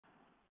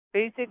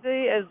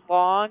Basically, as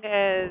long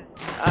as...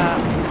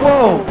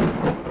 Whoa!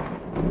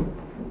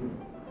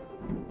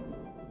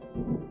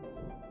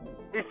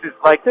 This is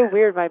like... So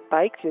weird, my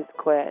bike just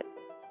quit.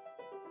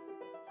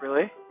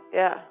 Really?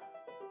 Yeah.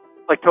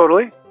 Like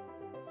totally?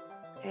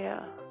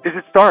 Yeah. Does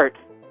it start?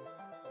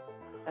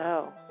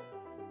 No.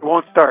 It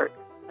won't start.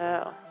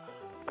 No.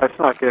 That's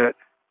not good.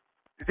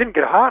 It didn't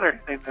get hot or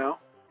anything, though.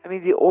 I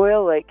mean, the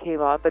oil light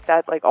came on, but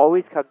that like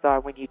always comes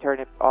on when you turn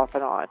it off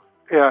and on.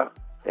 Yeah.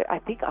 I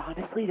think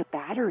honestly the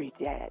battery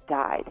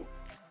died.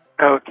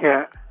 No, it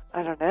can't.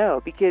 I don't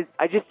know, because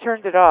I just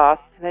turned it off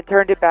and then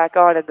turned it back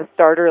on and the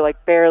starter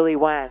like barely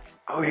went.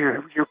 Oh,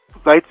 your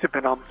lights have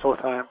been on this whole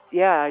time.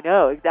 Yeah, I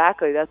know,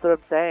 exactly. That's what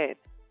I'm saying.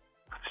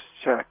 Let's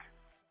just check.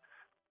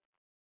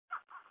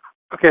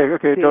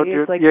 Okay, See, don't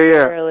do it. like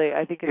Yeah. barely.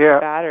 I think it's the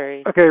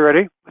battery. Okay,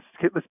 ready?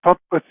 Let's pump.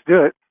 Let's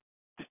do it.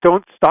 Just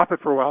don't stop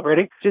it for a while.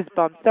 Ready? Just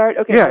bump start?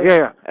 Okay.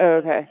 Yeah. Oh,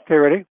 okay. Okay,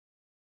 ready?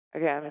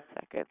 Okay, I'm in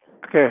second.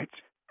 Okay.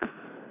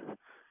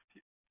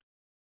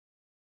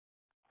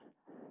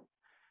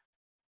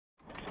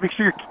 Just make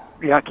sure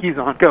your key's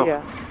on. Go.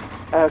 Yeah.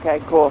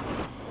 Okay, cool.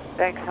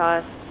 Thanks,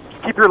 hon.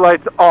 Just keep your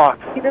lights off.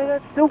 You know,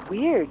 that's so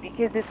weird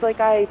because it's like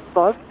I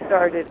bump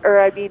started, or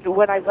I mean,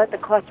 when I let the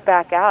clutch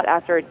back out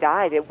after it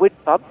died, it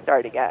wouldn't bump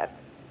start again.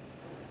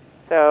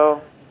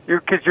 So.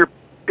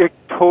 It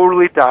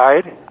totally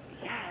died.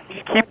 Yeah.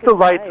 Just keep the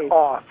lights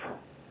off.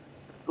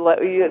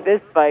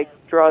 This bike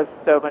draws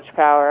so much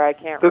power, I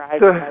can't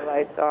ride with my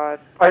lights on.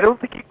 I don't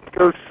think you can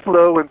go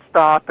slow and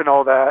stop and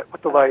all that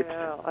with the lights.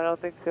 No, I don't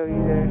think so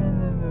either.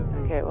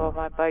 Okay, well,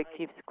 my bike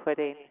keeps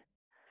quitting.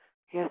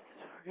 Yes,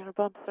 we're going to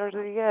bump start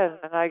it again,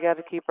 and I got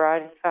to keep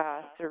riding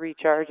fast to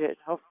recharge it.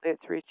 Hopefully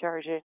it's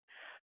recharging.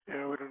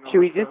 Yeah, we don't know. Should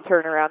we just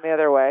turn around the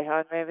other way,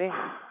 huh, maybe?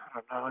 I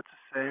don't know, it's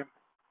the same.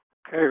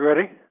 Okay,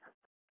 ready?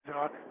 Is it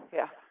on?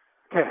 Yeah.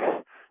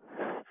 Okay.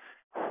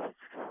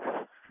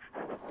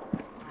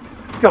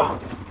 Go.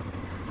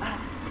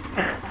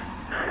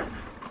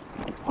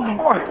 One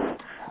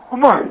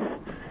more.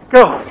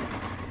 Go.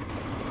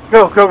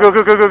 Go.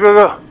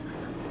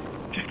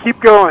 Just keep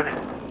going.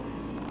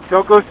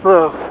 Don't go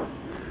slow.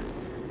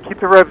 Keep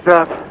the revs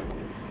up.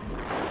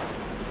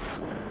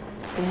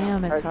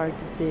 Damn, it's hard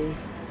to see.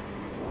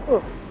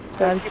 Ooh.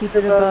 Gotta keep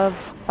it above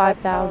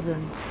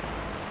 5,000.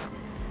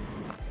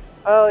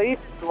 Oh, he's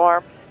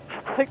warm.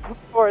 It's like the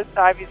fourth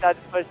time he's had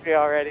to push me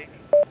already.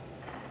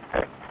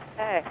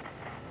 Hey.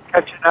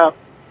 Catching up.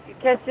 You're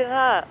catching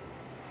up.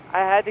 I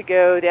had to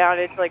go down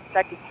into like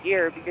second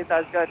gear because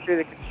I was going through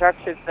the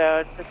construction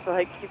zone just to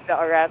like keep the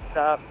revs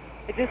up.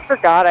 I just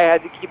forgot I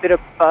had to keep it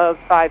above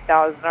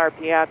 5,000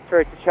 RPM for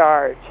it to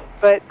charge.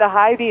 But the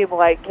high beam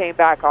light came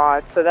back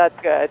on, so that's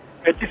good.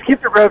 Yeah, just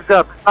keep the revs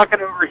up. It's not going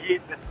to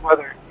overheat in this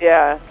weather.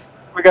 Yeah.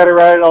 We got to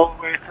ride it all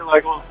the way to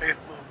like Old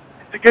Faithful.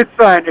 It's a good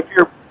sign. If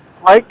your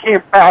light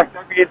came back,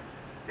 that means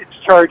it's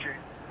charging.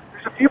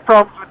 There's a few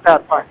problems with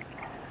that bike.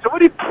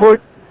 Somebody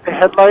put the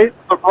headlight,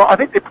 I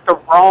think they put the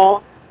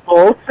wrong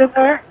bolts in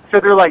there, so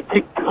they're like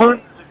take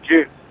tons of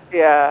juice.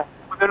 Yeah.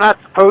 But they're not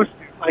supposed to.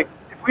 Like,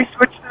 if we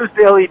switched those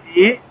to LED,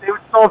 they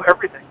would solve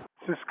everything.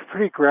 So it's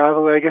pretty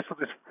gravelly. I guess we'll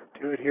just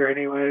do it here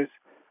anyways.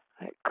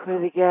 I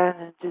quit again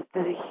and just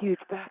did a huge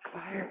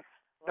backfire.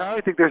 Now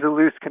I think there's a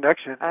loose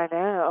connection. I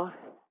know.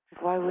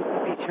 Why wouldn't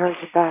it be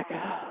charging back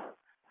up?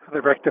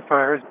 The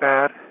rectifier is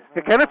bad.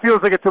 It kind of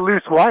feels like it's a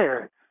loose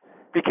wire,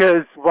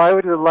 because why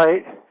would the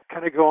light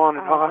kind of go on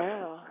and off? I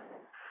know.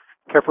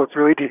 Careful, it's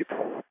really deep.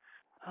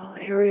 Oh,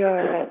 here we are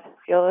at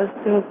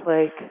Yellowstone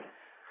Lake.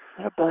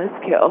 What a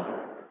buzzkill.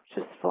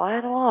 Just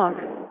flying along.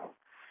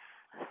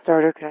 The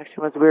starter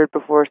connection was weird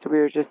before, so we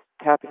were just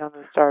tapping on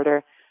the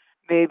starter.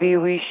 Maybe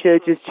we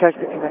should just check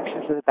the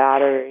connection to the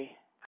battery.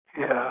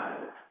 Yeah.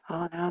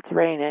 Oh, now it's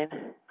raining.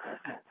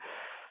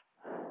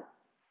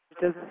 It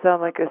doesn't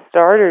sound like a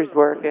starter's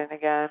working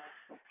again.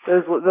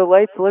 The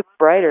lights look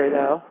brighter,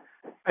 though.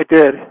 I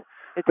did.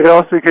 But it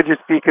also could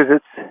just be because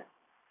it's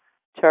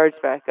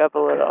charged back up a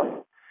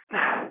little.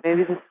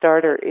 Maybe the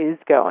starter is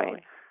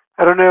going.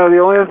 I don't know. The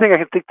only other thing I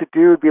can think to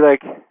do would be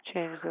like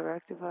change the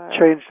rectifier.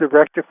 Change the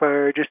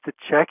rectifier just to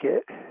check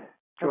it. Do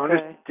you want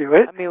us to do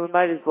it? I mean, we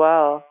might as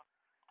well.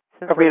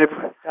 Since if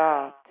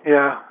stopped.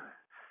 Yeah.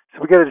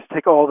 So we gotta just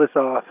take all this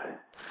off.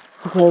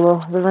 Okay,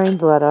 well, the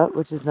rain's let up,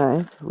 which is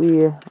nice.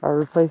 We are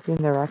replacing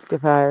the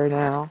rectifier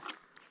now.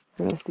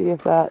 We're gonna see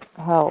if that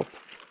helps.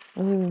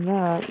 Other than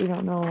that, we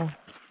don't know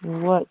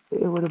what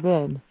it would have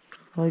been.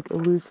 Like a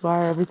loose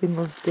wire, everything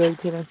looks good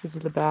connected to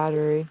the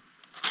battery.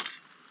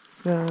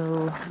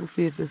 So we'll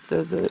see if this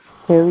does it.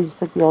 Okay, we just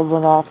took the old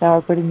one off. Now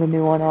we're putting the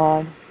new one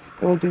on.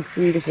 It would be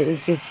sweet if it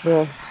was just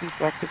the cheap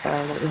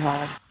rectifier that we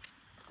had.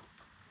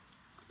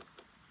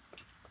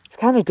 It's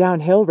kind of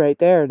downhill right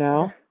there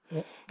now.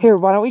 Yeah. Here,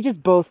 why don't we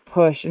just both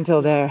push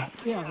until there?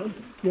 Yeah, let's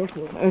go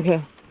for it.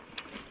 Okay.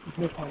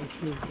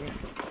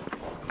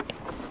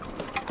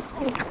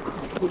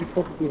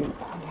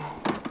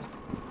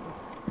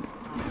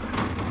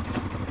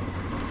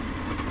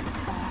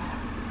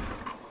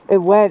 It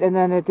went and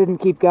then it didn't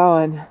keep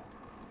going.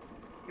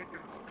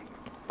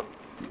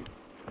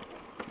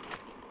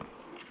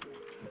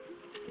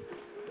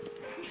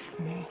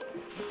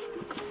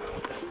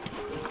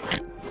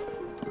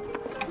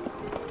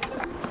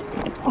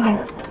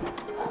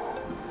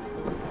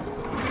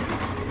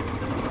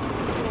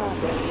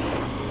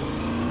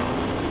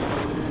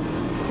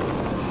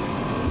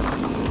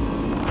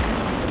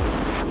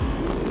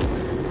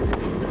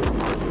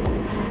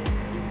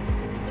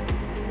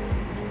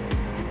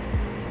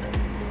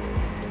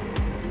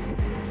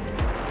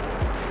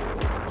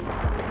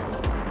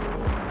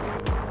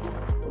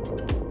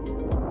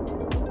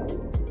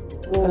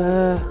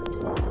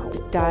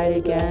 Died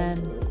again.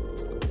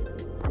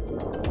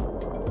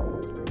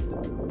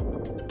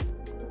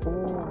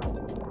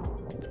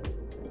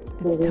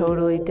 It's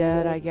totally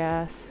dead, I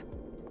guess.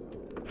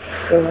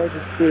 So hard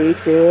to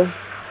see too.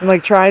 I'm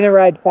like trying to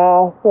ride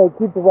fast, so I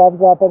keep the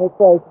revs up, and it's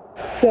like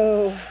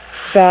so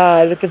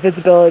bad with the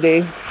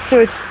visibility. So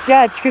it's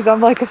sketch because I'm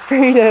like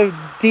afraid a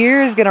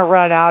deer is gonna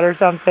run out or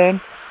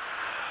something.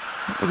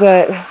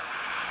 But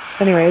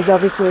anyways,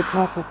 obviously it's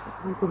not the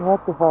freaking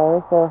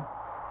rectifier, so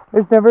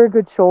there's never a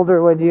good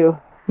shoulder when you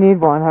need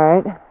one,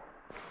 right?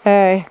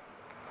 Hey,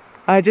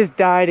 I just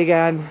died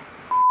again.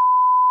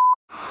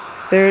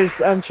 I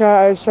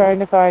was trying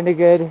to find a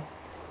good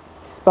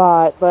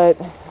spot, but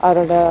I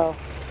don't know.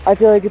 I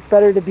feel like it's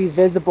better to be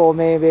visible,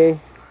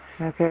 maybe.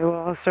 Okay,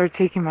 well, I'll start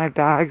taking my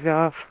bags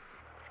off.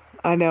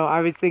 I know,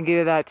 I was thinking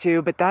of that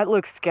too, but that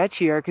looks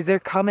sketchier because they're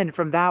coming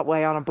from that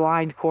way on a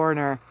blind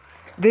corner.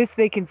 This,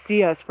 they can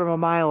see us from a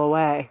mile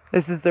away.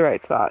 This is the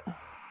right spot.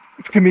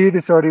 To me,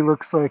 this already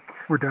looks like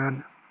we're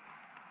done.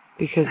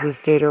 Because of the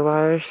stator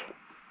wires?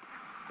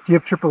 Do you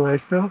have AAA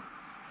still?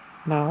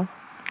 No,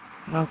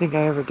 I don't think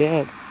I ever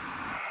did.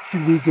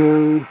 Should we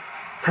go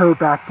tow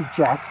back to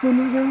Jackson,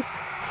 you guys?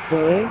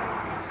 Really?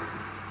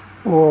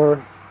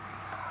 Or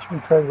should we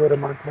try and go to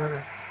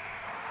Montana?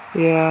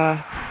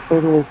 Yeah,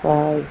 totally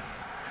fine.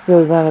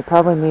 So then it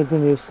probably needs a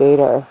new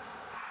stator.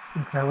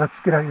 Okay, let's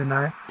get out your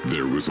knife.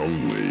 There was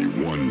only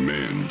one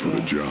man for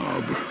the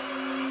job.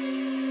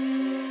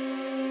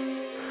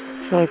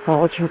 Should I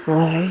call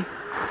AAA?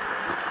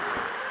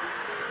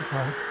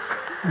 Okay.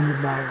 I need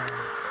my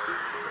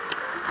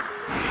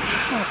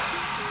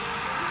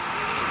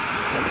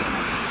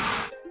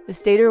The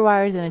stator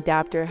wires and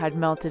adapter had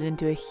melted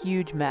into a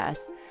huge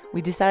mess.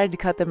 We decided to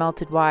cut the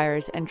melted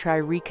wires and try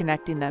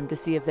reconnecting them to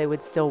see if they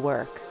would still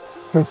work.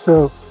 Okay,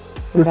 so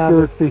this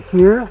goes to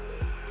here,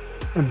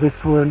 and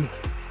this one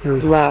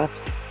goes Left.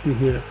 to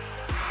here.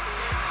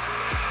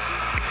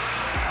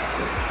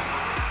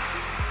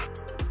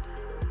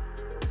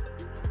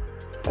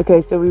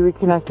 Okay, so we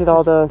reconnected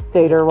all the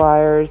stator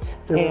wires.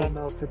 They were all and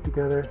melted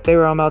together. they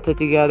were all melted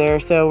together,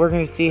 so we're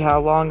going to see how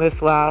long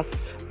this lasts.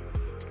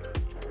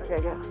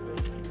 Okay, go.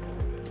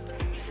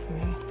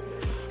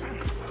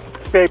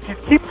 Babe,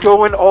 just keep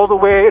going all the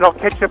way and I'll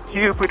catch up to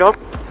you if we don't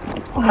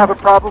have a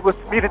problem. Let's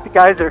meet at the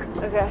geyser.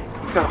 Okay.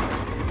 Go.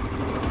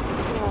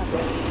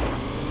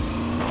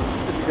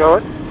 Is it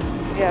going?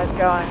 Yeah, it's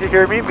going. Did you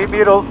hear me? Meet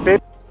me at Old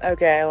Faithful.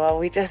 Okay, well,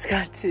 we just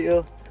got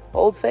to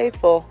Old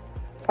Faithful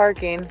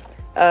parking.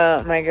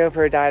 My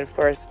GoPro died, of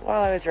course,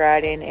 while I was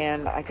riding,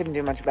 and I couldn't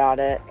do much about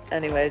it.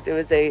 Anyways, it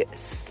was a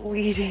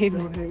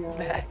sleeting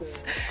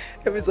mess.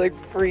 It was like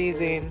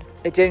freezing.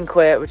 It didn't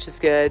quit, which is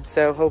good.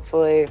 So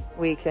hopefully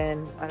we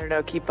can, I don't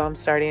know, keep bump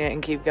starting it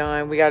and keep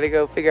going. We got to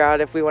go figure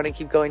out if we want to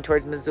keep going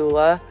towards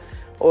Missoula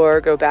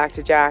or go back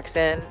to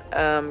Jackson,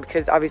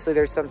 because obviously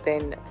there's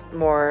something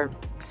more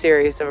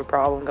serious of a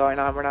problem going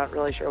on. We're not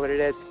really sure what it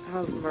is.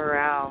 How's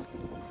morale?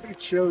 Pretty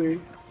chilly.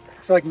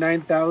 It's like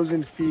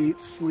 9,000 feet,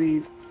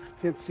 sleet.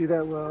 Can't see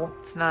that well.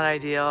 It's not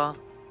ideal.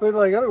 But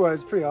like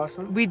otherwise, pretty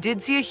awesome. We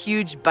did see a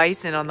huge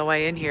bison on the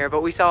way in here,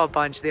 but we saw a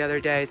bunch the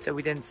other day, so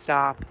we didn't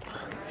stop.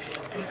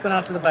 I just went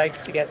out to the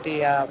bikes to get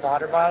the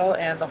water bottle,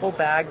 and the whole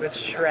bag was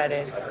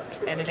shredded,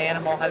 and an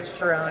animal had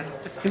thrown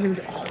the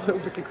food all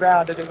over the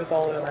ground, and it was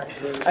all over.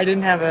 I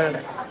didn't have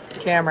a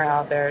camera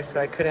out there, so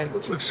I couldn't.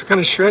 It looks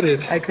kind of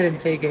shredded. I couldn't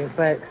take it,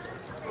 but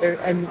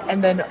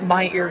and then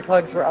my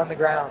earplugs were on the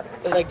ground.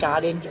 They like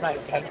got into my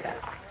tank.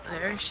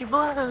 There she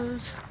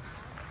blows.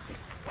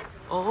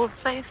 Old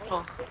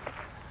Faithful.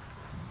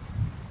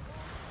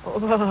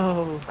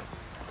 Whoa.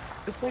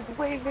 It's like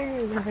way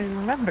bigger than I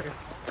remember.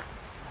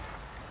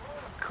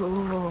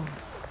 Cool.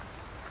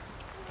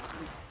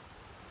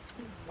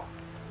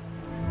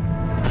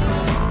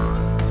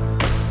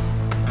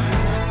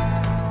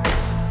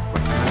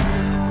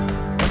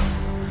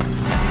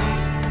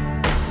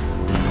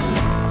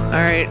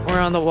 Alright, we're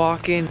on the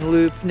walking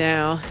loop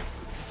now.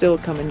 It's still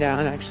coming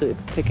down, actually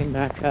it's picking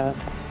back up.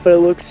 But it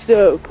looks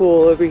so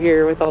cool over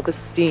here with all the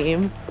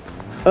steam.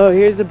 Oh,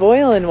 here's a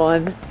boiling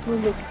one.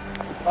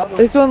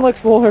 This one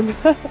looks warm.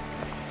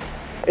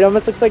 It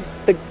almost looks like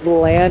the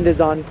land is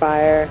on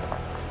fire.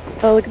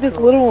 Oh, look at this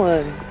little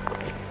one.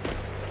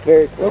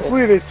 Very cool.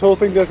 Hopefully this whole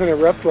thing doesn't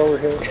erupt while we're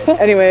here.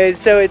 Anyways,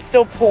 so it's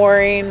still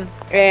pouring,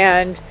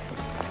 and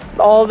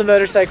all the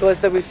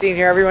motorcyclists that we've seen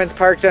here, everyone's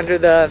parked under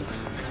the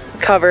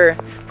cover,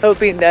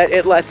 hoping that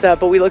it lets up.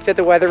 But we looked at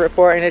the weather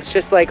report, and it's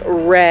just like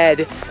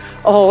red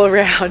all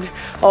around,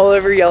 all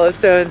over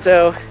Yellowstone.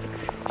 So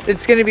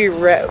It's gonna be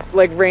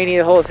like rainy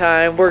the whole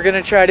time. We're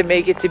gonna try to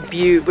make it to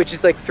Butte, which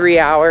is like 3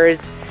 hours,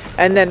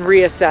 and then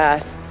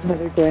reassess.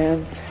 Another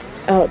glance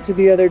out to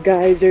the other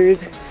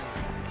geysers.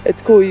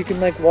 It's cool, you can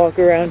like walk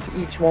around to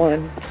each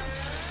one.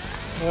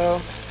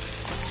 Well,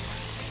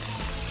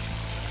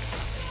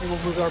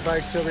 we'll move our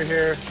bikes over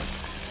here.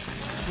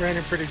 It's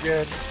raining pretty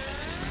good.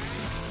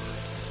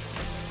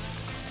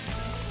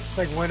 It's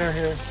like winter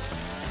here.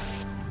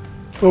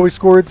 Well, we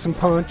scored some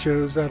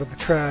ponchos out of the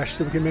trash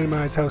so we can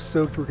minimize how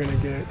soaked we're gonna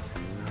get.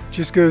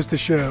 Just goes to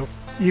show,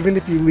 even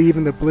if you leave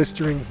in the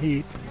blistering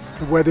heat,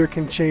 the weather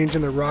can change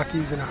in the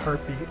Rockies in a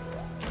heartbeat.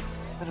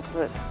 I'm gonna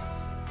put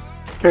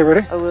Okay,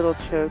 ready? a little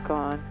choke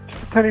on,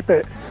 Just a tiny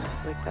bit.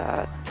 like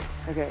that.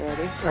 Okay,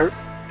 ready? All right,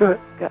 do it.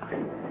 Go.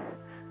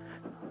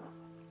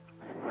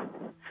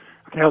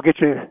 Okay, I'll get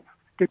you.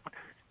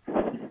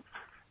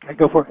 Okay,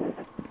 go for it.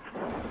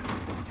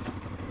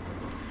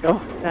 Go.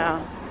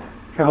 Now.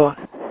 Okay, hold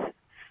on.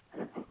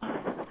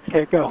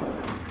 Okay, go.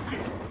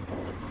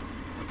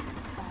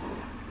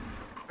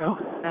 Go.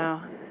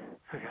 Now.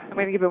 Okay. I'm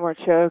gonna give it more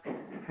choke.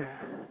 Yeah.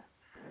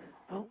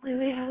 If only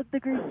we had the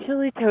green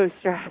chili toe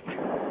strap.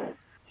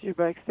 Is your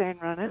bike staying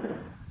running?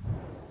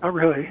 Not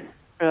really.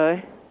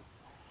 Really?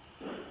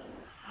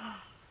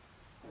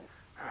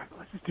 Alright,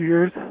 let's just do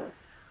yours.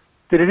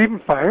 Did it even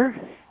fire?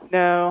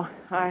 No,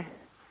 I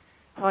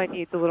probably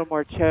needs a little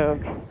more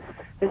choke.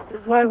 This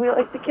is why we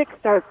like to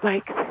kickstart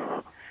bikes.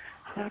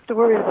 Don't have to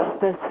worry about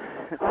this.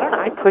 Why don't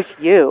I push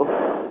you?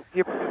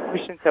 You're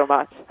pushing so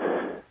much.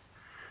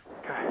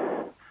 Okay.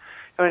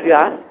 You want to do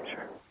that?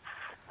 Sure.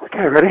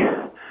 Okay, ready?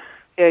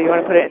 Yeah, you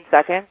want to put it in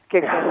second?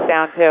 Kick things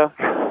down too.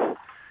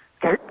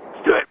 Okay,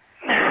 let's do it.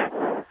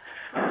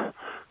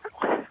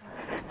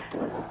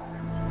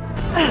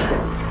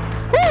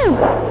 Woo!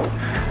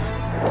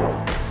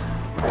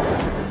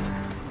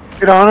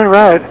 Get on and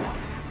ride.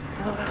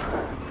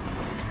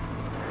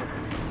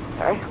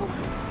 Sorry.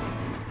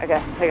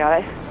 Okay, I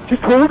got it.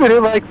 Just hold it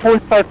at like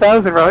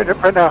 45,000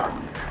 right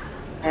now.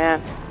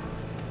 Man.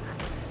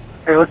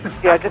 Here, let's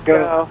just Just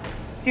go.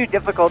 It's too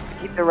difficult to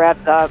keep the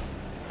revs up.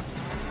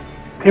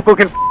 People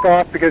can f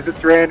off because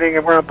it's raining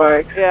and we're on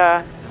bikes.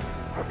 Yeah.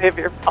 If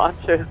your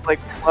poncho is like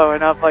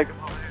blowing up like a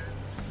balloon.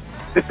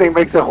 This thing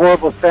makes a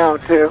horrible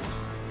sound too.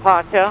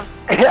 Poncho?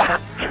 Yeah.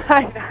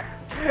 I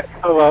know.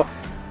 Oh well.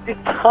 These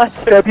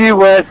ponchos. W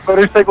West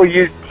Motorcycle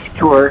Use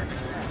Detour.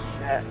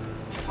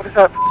 What does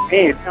that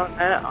mean? I don't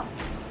know.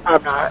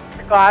 I'm not.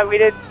 Glad we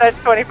didn't spend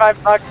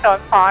 $25 on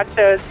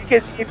ponchos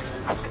because you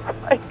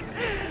like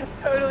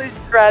totally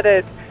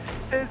shredded.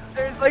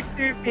 There's like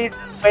 2 pieces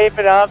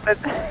waving up and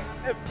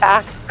the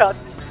back's about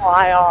to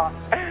fly off.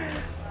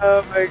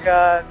 Oh my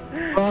god.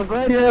 Well, I'm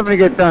glad you're having a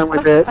good time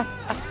with it.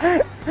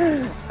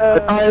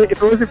 If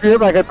it wasn't for your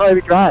bike, I'd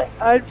probably be dry.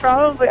 I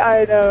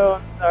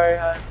know, I'm sorry,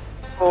 hon.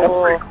 Cool. That's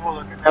pretty cool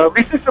looking. Now, at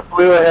least there's some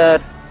blue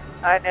ahead.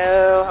 I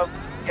know, hope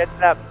we get to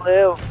that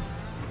blue.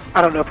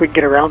 I don't know if we can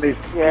get around these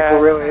people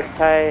really.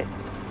 Tight.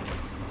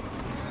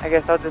 I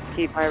guess I'll just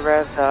keep my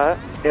revs up.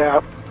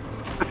 Yeah.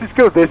 Let's just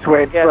go this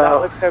way and Yeah,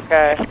 slow. that looks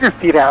okay. Keep your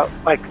feet out.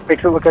 Like,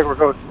 makes it look like we're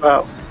going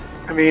slow.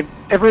 I mean,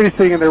 everybody's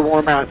sitting in their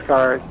warm-ass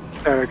cars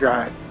to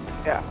drive.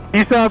 Yeah.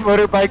 You saw a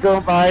motorbike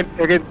going by,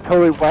 they're getting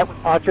totally wet with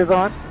ponchos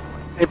on.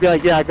 They'd be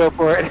like, yeah, go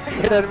for it.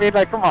 You know what I mean?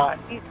 Like, come on.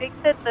 Do you think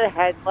that the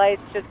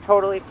headlights just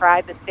totally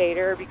fried the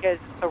stator because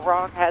the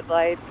wrong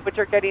headlights, which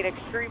are getting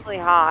extremely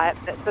hot,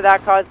 so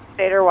that caused the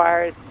stator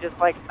wires to just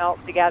like melt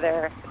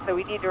together? So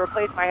we need to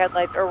replace my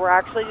headlights, or we're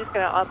actually just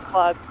going to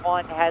unplug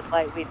one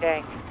headlight, we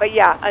think. But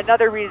yeah,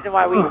 another reason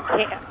why we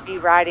can't be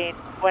riding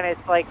when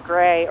it's like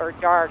gray or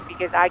dark,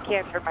 because I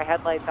can't turn my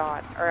headlights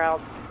on or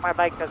else my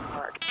bike doesn't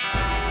work.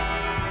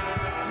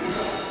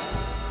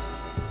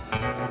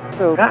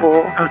 So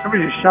cool. Oh,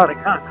 somebody just shot a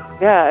gun.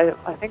 Yeah,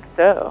 I think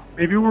so.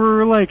 Maybe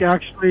we're like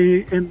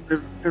actually in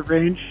the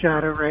range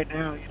shadow right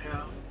now, you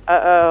know.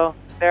 Uh-oh.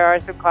 There are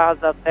some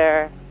clouds up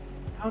there.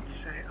 Don't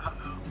say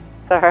uh-oh.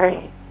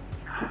 Sorry.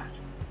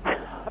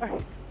 Sorry.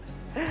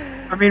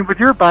 I mean, with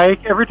your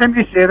bike, every time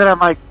you say that, I'm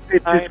like,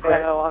 it's I just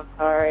know, I'm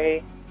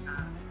sorry.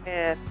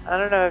 Man, I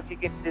don't know if you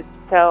can just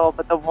tell,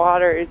 but the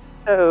water is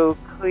so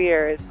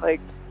clear. It's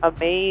like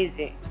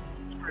amazing.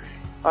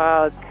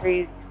 Wow, it's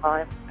crazy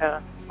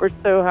limestone. We're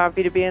so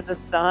happy to be in the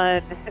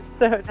sun. It's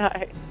so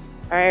nice.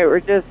 All right, we're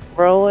just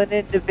rolling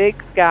into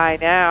big sky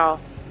now.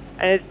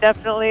 And it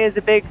definitely is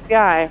a big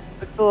sky.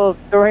 It's a little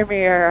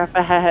stormier up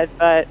ahead,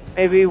 but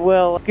maybe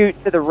we'll scoot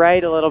to the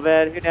right a little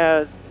bit. Who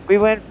knows? We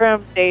went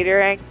from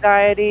stator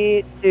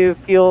anxiety to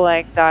fuel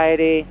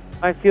anxiety.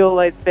 My fuel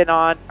light's been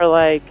on for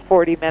like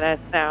 40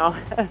 minutes now.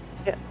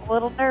 Getting a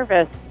little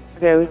nervous.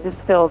 Okay, we just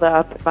filled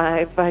up.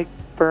 My bike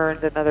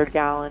burned another 1.5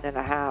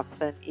 gallons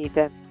than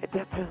Ethan. It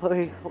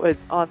definitely was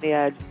on the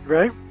edge.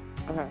 right?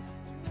 Okay.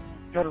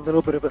 Got a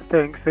little bit of a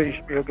thing, so you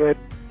should be good.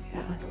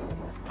 Yeah.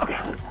 Okay.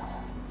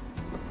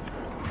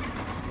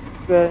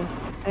 Good.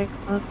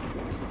 Excellent.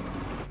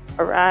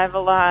 Arrive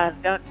alive.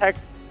 Don't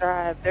text and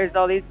drive. There's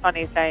all these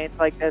funny sayings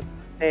like this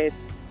these days.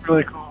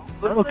 Really cool.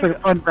 That looks like a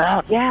fun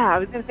raft. Yeah, I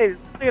was going to say, this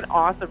looks like an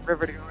awesome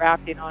river to go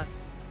rafting on.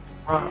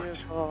 gosh.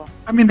 beautiful.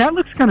 I mean, that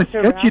looks kind of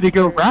They're sketchy to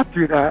go raptors. wrap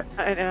through that.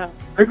 I know.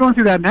 They're going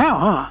through that now,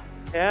 huh?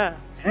 Yeah.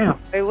 Damn.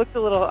 They looked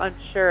a little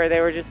unsure. They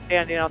were just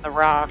standing on the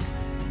rock.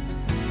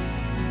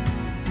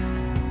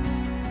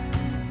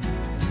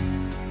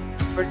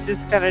 We're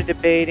just kind of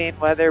debating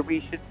whether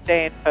we should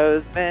stay in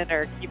Bozeman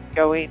or keep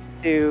going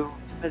to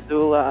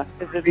Missoula.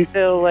 Because it's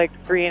still like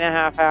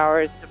 3.5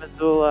 hours to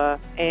Missoula,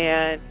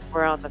 and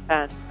we're on the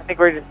fence. I think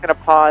we're just going to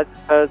pause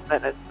in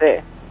Bozeman and see.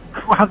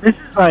 Wow, this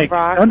is like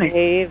Rock stunning.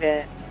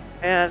 Haven.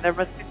 Man, there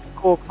must be some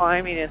cool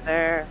climbing in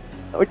there.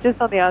 We're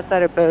just on the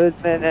outside of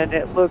Bozeman, and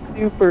it looks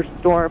super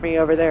stormy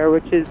over there,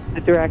 which is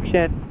the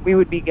direction we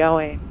would be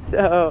going.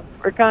 So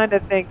we're kind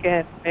of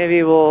thinking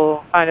maybe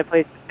we'll find a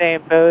place to stay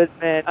in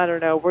Bozeman. I don't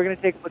know. We're going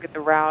to take a look at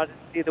the route and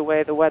see the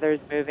way the weather's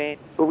moving.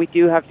 But we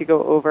do have to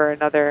go over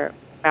another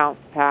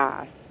mountain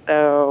pass.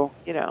 So,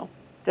 you know,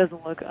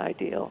 doesn't look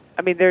ideal.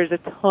 I mean, there's a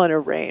ton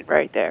of rain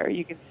right there.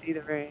 You can see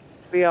the rain.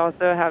 We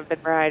also have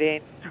been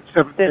riding It's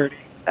 7:30.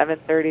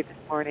 7:30 this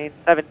morning,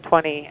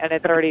 7:20, and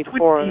it's already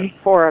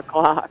 4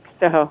 o'clock.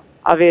 So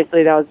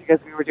obviously that was because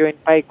we were doing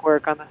bike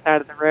work on the side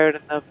of the road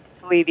in the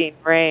sleeting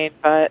rain,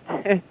 but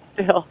it's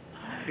still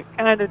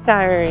kind of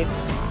tiring.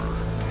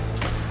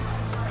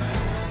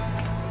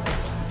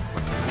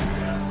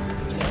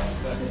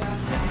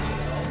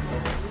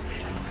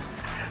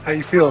 How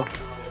you feel?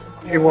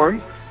 You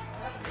warm?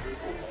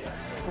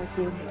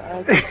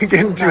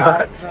 Getting too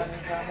hot.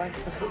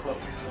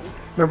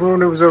 Remember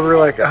when it was over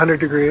like 100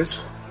 degrees?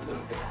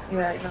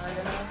 Yeah, It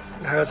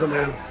hasn't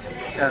been.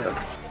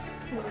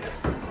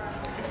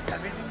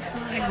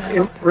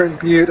 We're in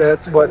Butte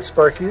at what,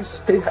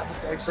 Sparky's? Yeah,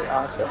 it's actually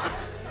awesome.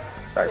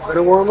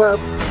 Gonna warm up.